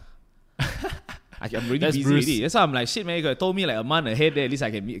I'm like, I'm really That's busy Bruce. already. That's why I'm like, shit, man. You could have told me like a month ahead. There, at least I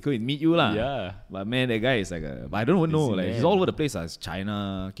can go and meet you, lah. Yeah. But man, that guy is like but I don't even know. Busy Like he's man. all over the place. It's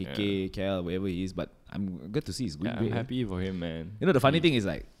China, KK, KL, wherever he is. But I'm good to see he's good. Yeah, I'm happy for him, man. You know, the funny thing is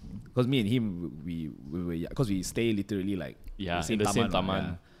like, because me and him, we were, because we stay literally like Yeah, in the same taman.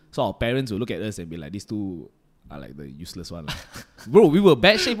 yeah. So our parents will look at us and be like, these two are like the useless one. Bro, we were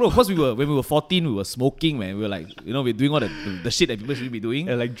bad shape, bro. Because when we were 14, we were smoking, man. We were like, we're doing all the shit that people should be doing.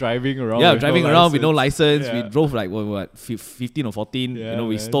 And like driving around. Yeah, with driving no around with no license. Yeah. We drove like what 15 or 14. Yeah,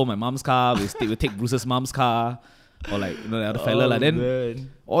 we man. stole my mom's car. We take Bruce's mom's car, or like the other fella. Like then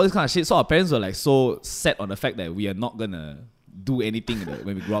man. all this kind of shit. So our parents were like so set on the fact that we are not gonna do anything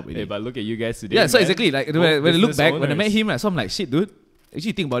when we grow up. Hey, Really. but look at you guys today. Yeah, so man. exactly like Both when I look business back, when I met owners. him, so I'm like, shit, dude.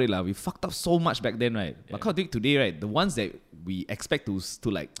 Actually, think about it, we fucked up so much back then, right? But I think today, right, the ones that we expect to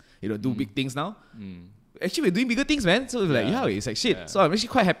like, do big things now. Actually, we're doing bigger things, man. So it's like, Yeah. it's like shit. Yeah. So I'm actually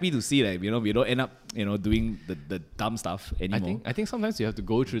quite happy to see that we don't end up, doing the dumb stuff anymore. I think sometimes you have to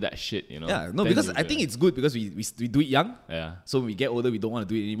go through that shit, Yeah, no, Then because you I think it's good because we do it young. Yeah. So when we get older, we don't want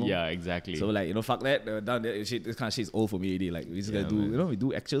to do it anymore. Yeah, exactly. So like fuck that, down there shit. This kind of shit is old for me already. Like we just Yeah, gotta do, man. we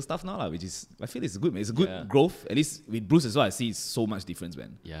do actual stuff now, which is I feel it's good, man. It's a good Yeah. growth. At least with Bruce as well, I see so much difference,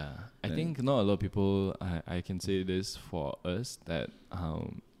 man. Yeah, I think not a lot of people. I can say this for us that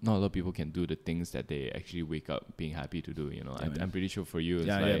not a lot of people can do the things that they actually wake up being happy to do. I'm pretty sure for you, it's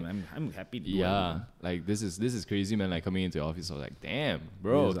like, I'm happy. To do yeah, like this is crazy, man. Like coming into the office, I was like, damn,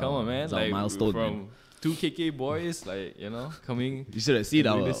 bro, It's come our- on, man. it's our Like milestone, from man. two KK boys, like, you know, coming. You should have seen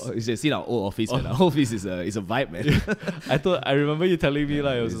doing our this. you should have seen our old office. Man. Our office is a vibe, man. I remember you telling me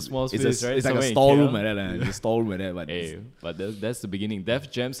like it was a small space, right? It's like a Somewhere in storeroom KL. like that. It's a storeroom like that. But Hey, but that's the beginning. Def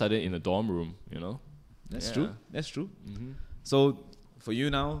Jam started in a dorm room, you know. that's Yeah. true. That's true. Mm-hmm. So for you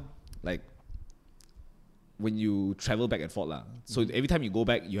now, like when you travel back and forth, so every time you go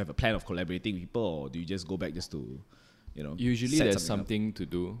back, you have a plan of collaborating with people, or do you just go back just to, you know? Usually set there's something something to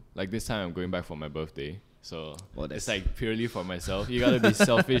do. Like this time I'm going back for my birthday. So Well, it's that's- like purely for myself. You gotta be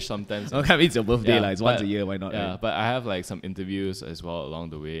selfish sometimes. up? Okay, it's your birthday, Yeah, it's once but- a year. Why not? Yeah, right? but I have like some interviews as well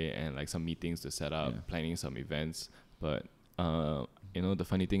along the way and like some meetings to set up, Yeah. planning some events. But you know, the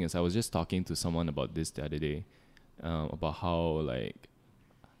funny thing is I was just talking to someone about this the other day, about how like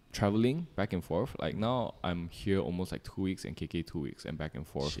traveling back and forth. Like now I'm here almost like 2 weeks and KK 2 weeks and back and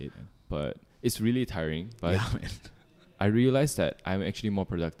forth. Shit, man. But it's really tiring. But Yeah, man. I realized that I'm actually more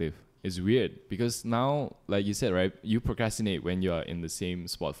productive. It's weird because now, like you said, right, you procrastinate when you are in the same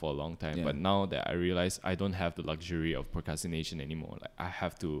spot for a long time. Yeah. But now that I realize I don't have the luxury of procrastination anymore, like I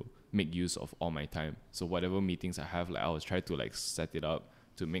have to make use of all my time. So whatever meetings I have, like I was trying to like set it up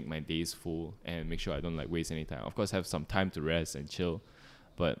to make my days full and make sure I don't like waste any time. Of course, have some time to rest and chill,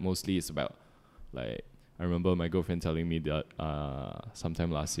 but mostly it's about like I remember my girlfriend telling me that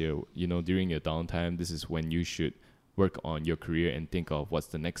sometime last year, you know, during your downtime, this is when you should work on your career and think of what's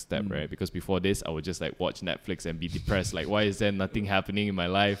the next step, right? Because before this, I would just like watch Netflix and be depressed. Like, why is there nothing happening in my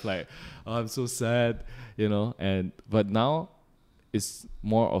life? Like, oh, I'm so sad, you know? But now it's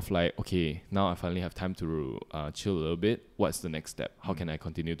more of like, okay, now I finally have time to chill a little bit. What's the next step? How can I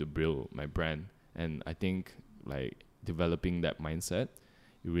continue to build my brand? And I think like developing that mindset,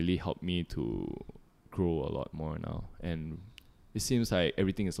 it really helped me to grow a lot more now. And it seems like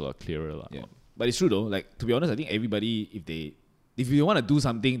everything is a lot clearer. Yeah. But it's true though. Like to be honest, I think everybody, if you want to do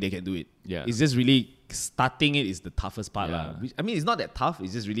something, they can do it. Yeah. It's just really starting it is the toughest part, Yeah. I mean, it's not that tough.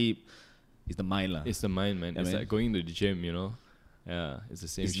 It's just really, it's the mind, It's the mind, man. Yeah, It's man. like going to the gym, you know? Yeah, it's the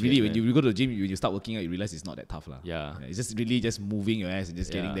same It's shit, really man. when you go to the gym, you start working out, you realize it's not that tough, Yeah. It's just really just moving your ass and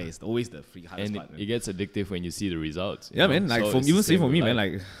just getting Yeah. there. It's always the free hardest And part. it gets addictive when you see the results. you Yeah, know? man. Like So for it's even the same for with me, man.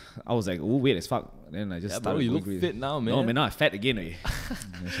 life. Like I was like, oh, weird as fuck. Then I just Yeah, bro, started. you look going fit now, man. No, man. Now I fat again. Eh.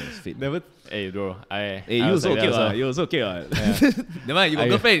 It's fit. Never. Hey, bro. Hey, you also okay, You also okay, Never mind, you got I-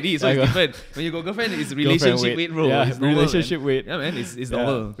 girlfriend already, so I it's got- different. When you got girlfriend, it's relationship weight, bro. Yeah, It's normal, relationship man. weight. Yeah, man, it's Yeah.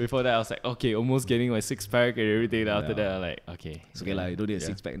 normal. Before that, I was like, okay, almost getting my six pack and everything. Then after Yeah. that, I'm like, okay. It's okay, you don't need a Yeah.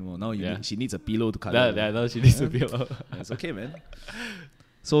 six pack anymore. Now Yeah. she needs a pillow to cut. Now she needs to be alone. It's okay, man.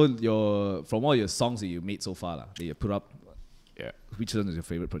 So from all your songs that you made so far, that you put up, Yeah. which one is your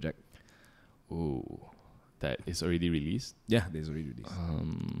favorite project? Ooh, that is already released. Yeah, there's already released.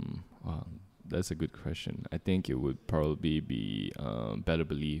 Wow, that's a good question. I think it would probably be Better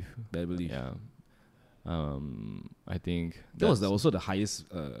Believe. Better Believe. Yeah. I think That was that's- also the highest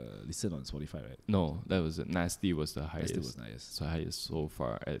listen on Spotify, right? no, that was Nasty was the That highest. still was nice. So highest so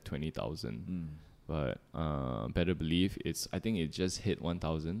far at 20,000. Mm. But Better Believe, I think it just hit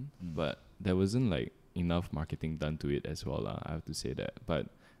 1,000. Mm. But there wasn't like enough marketing done to it as well. I have to say that. But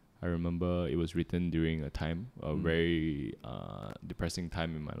I remember it was written during a time, a very depressing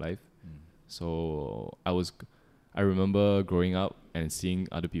time in my life. So I remember growing up and seeing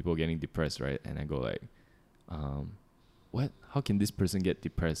other people getting depressed, right? And I go like, what? How can this person get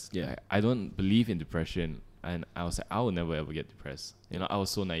depressed? Yeah. I don't believe in depression. And I was like, I will never ever get depressed. You know, I was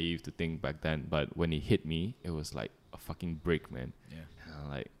so naive to think back then. But when it hit me, it was like a fucking break, man. Yeah. And I'm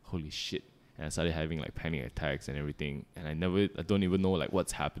like, holy shit. And I started having like panic attacks and everything. And I don't even know like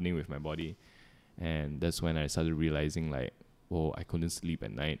what's happening with my body. And that's when I started realizing like, oh, I couldn't sleep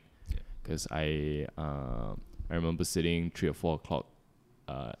at night. Because I remember sitting 3 or 4 o'clock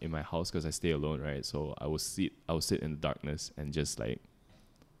in my house because I stay alone, right? So I would sit in the darkness and just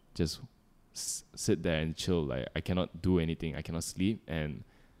sit there and chill. Like I cannot do anything. I cannot sleep. And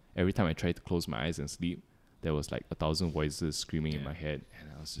every time I tried to close my eyes and sleep, there was like 1,000 voices screaming in my head. And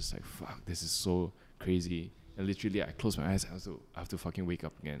I was just like, fuck, this is so crazy. And literally I close my eyes. I have to fucking wake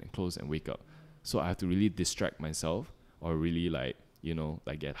up again and close and wake up. So I have to really distract myself or really like, you know,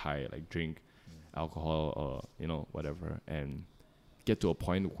 like get high, like drink alcohol or, you know, whatever. And get to a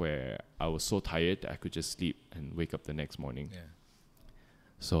point where I was so tired that I could just sleep and wake up the next morning. Yeah.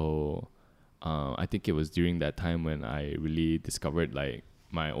 So I think it was during that time when I really discovered like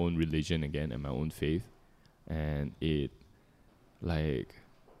my own religion again and my own faith. And it like,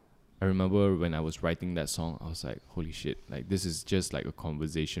 I remember when I was writing that song, I was like, holy shit, like this is just like a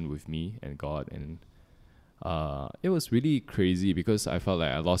conversation with me and God. And it was really crazy because I felt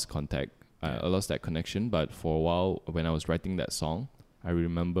like I lost contact. I lost that connection. But for a while when I was writing that song, I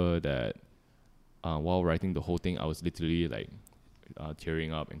remember that while writing the whole thing, I was literally like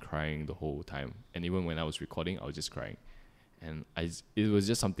tearing up and crying the whole time. And even when I was recording, I was just crying. And it was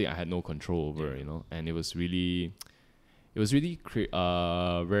just something I had no control over, you know. And it was really very,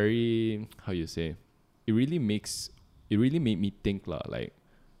 how you say, it really made me think like,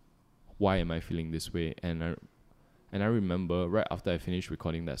 why am I feeling this way? And I remember right after I finished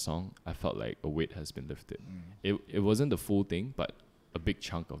recording that song, I felt like a weight has been lifted. It wasn't the full thing, but a big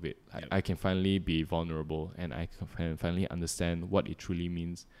chunk of it. I can finally be vulnerable, and I can finally understand what it truly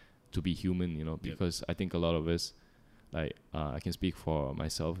means to be human, you know, because I think a lot of us, like I can speak for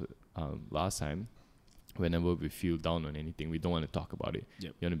myself, last time, whenever we feel down on anything, we don't want to talk about it.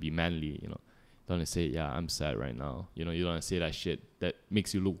 You want to be manly, you know. Don't want to say, yeah, I'm sad right now. You know, you don't want to say that shit that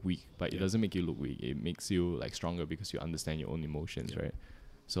makes you look weak, but it doesn't make you look weak. It makes you like stronger because you understand your own emotions, right?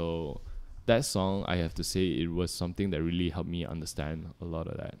 So that song, I have to say, it was something that really helped me understand a lot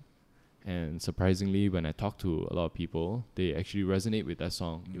of that. And surprisingly, when I talk to a lot of people, they actually resonate with that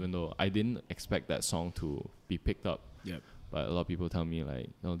song, even though I didn't expect that song to be picked up. But a lot of people tell me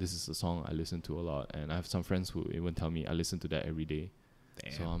like, no, this is a song I listen to a lot. And I have some friends who even tell me I listen to that every day.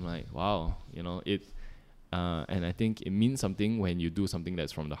 Damn. So I'm like, wow, you know, and I think it means something when you do something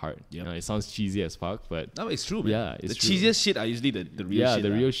that's from the heart. You know, it sounds cheesy as fuck, but no, it's true, man. Yeah, it's the true. cheesiest shit are usually the real shit. Yeah,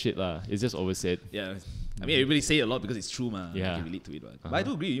 the real shit lah. It's just oversaid. Yeah, I mean, everybody say it a lot because it's true, man. Yeah, I can relate to it, but I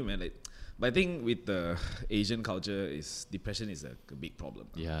do agree with you, man. Like, but I think with the Asian culture, depression is a big problem.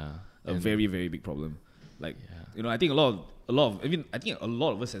 Yeah, a very, very big problem. Like, you know, I think a lot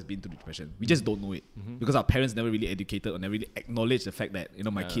of us has been through depression. We just don't know it because our parents never really educated or never really acknowledged the fact that, you know,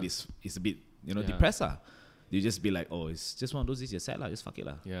 my kid is a bit, you know, depressed. You just be like, oh, it's just one of those days, you're sad, just fuck it.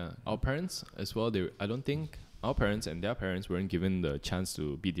 Yeah, our parents as well, I don't think our parents and their parents weren't given the chance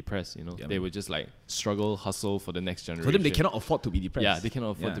to be depressed, you know. They would just like struggle, hustle for the next generation. For them, they cannot afford to be depressed. Yeah, they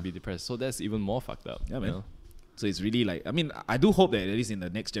cannot afford to be depressed. So that's even more fucked up. Yeah, man. You know? So it's really like, I mean, I do hope that at least in the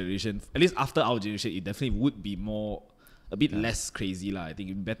next generation, at least after our generation, it definitely would be a bit less crazy lah. I think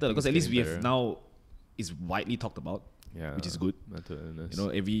it'd be better because at least we have now, it's widely talked about, which is good. Mental illness. You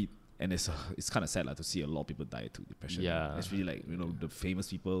know, and it's kind of sad to see a lot of people die to depression. Yeah. It's really like, you know, the famous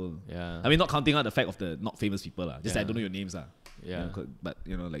people. Yeah. I mean, not counting out the fact of the not famous people lah. Just that I don't know your names Yeah. You know, but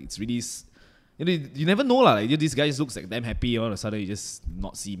you know, like it's really, you know, you never know lah. Like this guy just looks like damn happy. All of a sudden, you just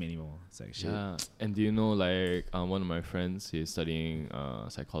not see him anymore. It's like shit. Yeah. And do you know, like one of my friends, he's studying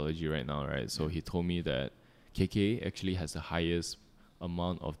psychology right now, right? So he told me that KK actually has the highest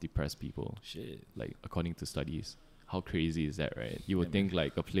amount of depressed people. Shit. Like according to studies. How crazy is that, right? You would think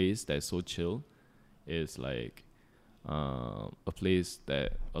like a place that's so chill is like a place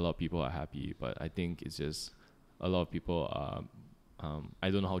that a lot of people are happy, but I think it's just a lot of people are. I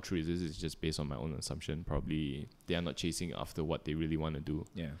don't know how true it is. It's just based on my own assumption. Probably they are not chasing after what they really want to do.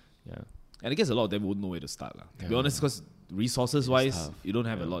 Yeah. And I guess a lot of them wouldn't know where to start. To be honest, because resources-wise, you don't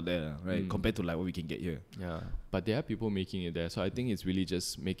have a lot there, right? Compared to like what we can get here. Yeah. But there are people making it there. So I think it's really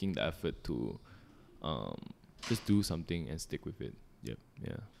just making the effort to just do something and stick with it. Yep.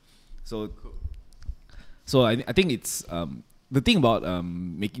 Yeah. So I think it's the thing about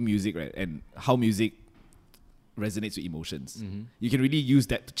making music, right, and how music resonates with emotions. You can really use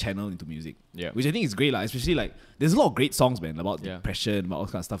that to channel into music. Yeah. Which I think is great, especially like there's a lot of great songs, man, about depression, about all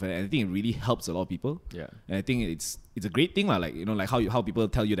kind of stuff, and I think it really helps a lot of people. Yeah. And I think it's a great thing, like, you know, like how people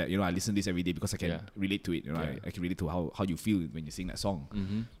tell you that, you know, I listen to this every day because I can relate to it. You know, I can relate to how you feel when you sing that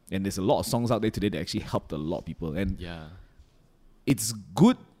song. And there's a lot of songs out there today that actually helped a lot of people. And it's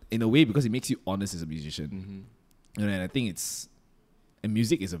good in a way because it makes you honest as a musician. You know, and I think and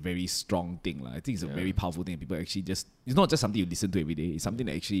music is a very strong thing. I think it's a very powerful thing. People actually it's not just something you listen to every day. It's something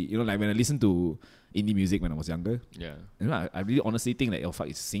that actually, you know, like when I listened to indie music when I was younger, you know, I really honestly think that, oh fuck,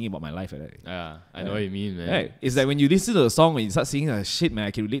 it's singing about my life. I know what you mean, man. Right? It's like when you listen to a song, when you start singing, shit, man, I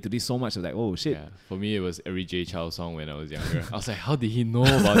can relate to this so much. I was like, oh shit. Yeah. For me, it was every Jay Chou song when I was younger. I was like, how did he know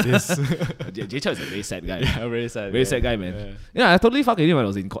about this? Jay Chou is a very sad guy. Very sad guy, man. Yeah, I totally fucking knew when I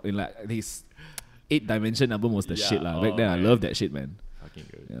was in like his 8-dimension album was the shit lah. Back then, I loved that shit, man. Good.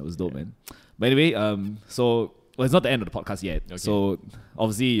 Yeah, it was dope, man. But anyway, well, it's not the end of the podcast yet. Okay. So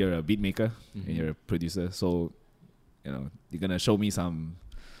obviously you're a beat maker and you're a producer. So, you know, you're gonna show me some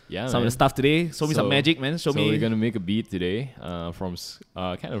of the stuff today. Show me some magic, man. So we're gonna make a beat today, from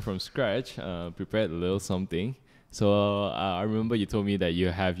scratch. Prepared a little something. So I remember you told me that you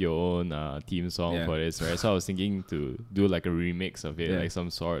have your own theme song for this, right? So I was thinking to do like a remix of it, like some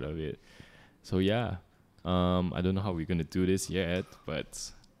sort of it. So I don't know how we're gonna do this yet,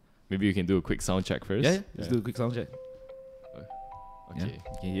 but maybe you can do a quick sound check first. Let's do a quick sound check. Okay.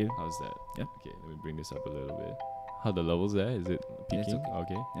 Can you hear? How's that? Yeah. Okay, let me bring this up a little bit. How the levels there? Is it peaking? Okay.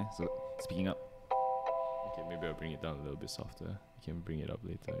 Okay. Yeah, so speaking up. maybe I'll bring it down a little bit softer. You can bring it up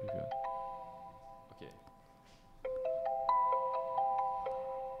later if you want. Okay.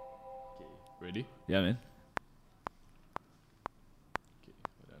 Okay, ready? Yeah, man. Okay,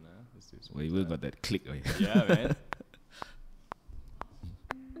 hold on. Let's do this Well, one you will time. got that click. Right? Yeah, man.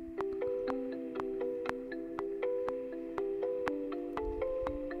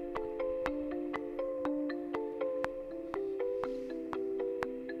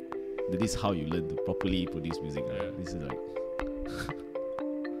 This is how you learn to properly produce music. Right? Yeah. This is like.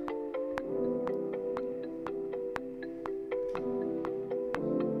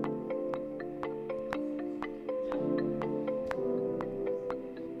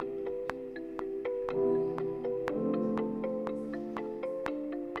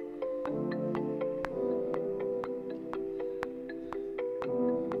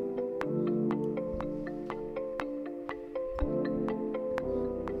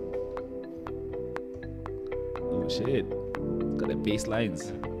 Oh shit. Got the bass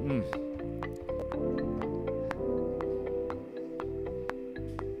lines. Mm.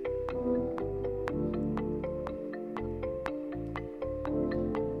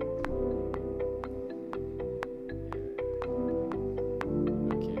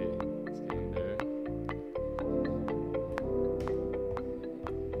 Okay, it's getting there.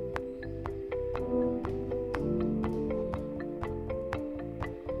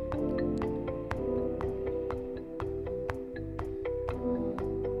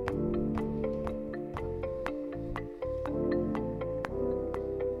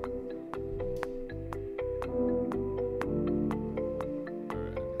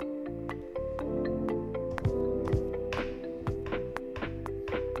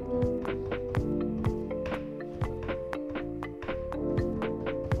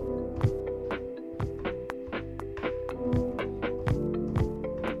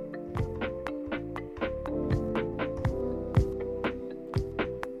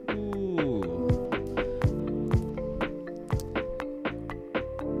 Ooh.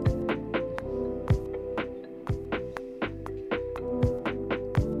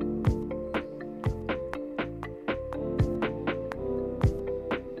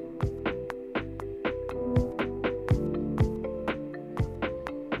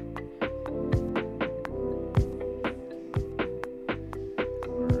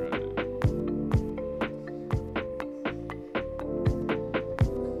 Alright.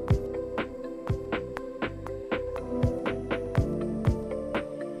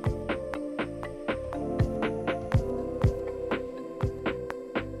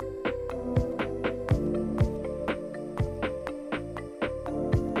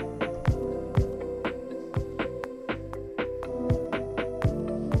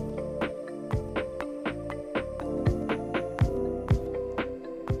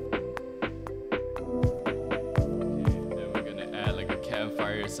 Then we're gonna add like a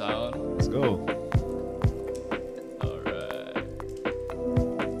campfire sound. Let's go. Alright.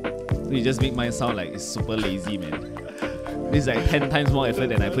 So you just make mine sound like it's super lazy, man. This is like 10 times more effort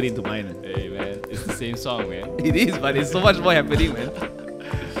than I put into mine. Hey man, it's the same song, man. It is, but it's so much more happening, man.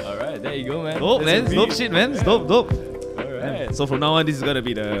 Alright, there you go, man. Dope, That's a man. Dope beat. shit, man. It's dope, dope. Alright. So from now on, this is gonna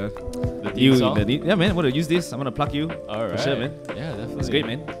be the The you theme song. yeah, man. I'm gonna use this. I'm gonna plug you. Alright. For sure, man. Yeah, definitely. It's great,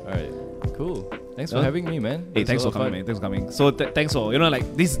 man. Alright. Cool. Thanks for Yeah. having me, man. Hey, It's thanks a for lot of coming, man. Thanks for coming. So thanks for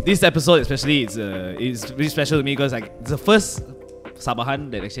like this episode especially. It's really special to me because like it's the first Sabahan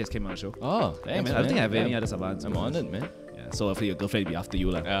that actually has came on the show. Oh, Yeah, thanks, man. I don't think I have any other Sabahans. I'm honored, man. Yeah. So hopefully your girlfriend will be after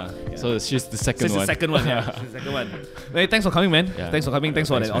you, lah. Yeah. Yeah. So it's just the So second it's one. the second one, yeah. It's the second one. Hey, thanks for coming, man. Yeah. Thanks for coming. Thanks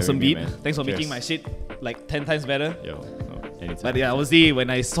for Thanks that for awesome having beat. me, man. Thanks for making Cheers. my shit like 10 times better. Yo, no, anytime. But yeah, obviously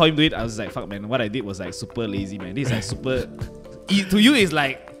when I saw him do it, I was like, fuck, man. What I did was like super lazy, man. This is like super. To you, it's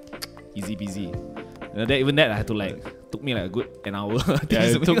like easy peasy. Even that I had to like took me like a good an hour. Yeah,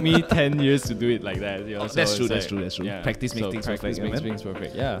 it took me 10 years to do it like that. You know, so That's true, it's that's like- true, that's true. Yeah. Practice makes So things practice perfect, yeah, makes man. things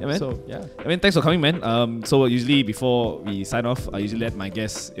perfect. Yeah, Yeah, man. So, yeah. I mean, thanks for coming, man. So usually before we sign off, I usually let my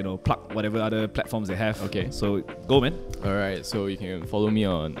guests, plug whatever other platforms they have. Okay. So go, man. All right, so you can follow me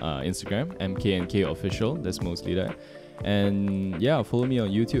on Instagram, MKNK Official. That's mostly that. And yeah, follow me on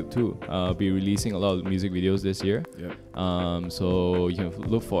YouTube too. I'll be releasing a lot of music videos this year. Yep. So you can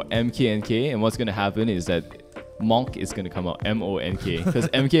look for MKNK, and what's gonna happen is that Monk is gonna come out, MONK, because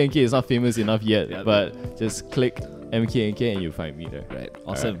MKNK is not famous enough yet. Yeah. But just click MKNK and you'll find me there. Right.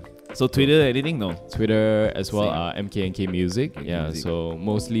 Awesome. So Twitter, anything? No. Twitter as well, Same. MKNK Music. MKNK Yeah, Music. so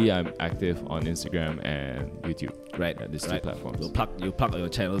mostly I'm active on Instagram and YouTube. Right. Yeah, these two right. platforms. You'll plug your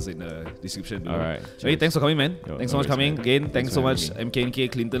channels in the description below. All right. Hey, cheers. thanks for coming, man. Yo, Thanks so no much worries, coming. man. Again, thanks Thanks so for much, having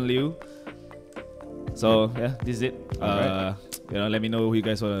MKNK Clinton Liu. So yeah, this is it. Alright. let me know who you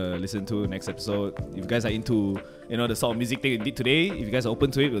guys want to listen to next episode. If you guys are into, the sort of music thing we did today, if you guys are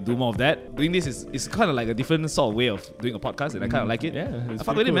open to it, we'll do more of that. Doing this is kind of like a different sort of way of doing a podcast, and I kind of like it. Yeah, I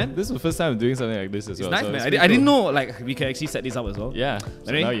fuck with it, man. This is the first time I'm doing something like this as It's well. nice, so man. I didn't know like we can actually set this up as well. Yeah, so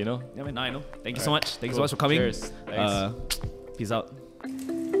Anyway, now you know. Yeah, man, now I know. Thank you so much. Thank you so Cool. much for coming. Cheers. Thanks. Peace out.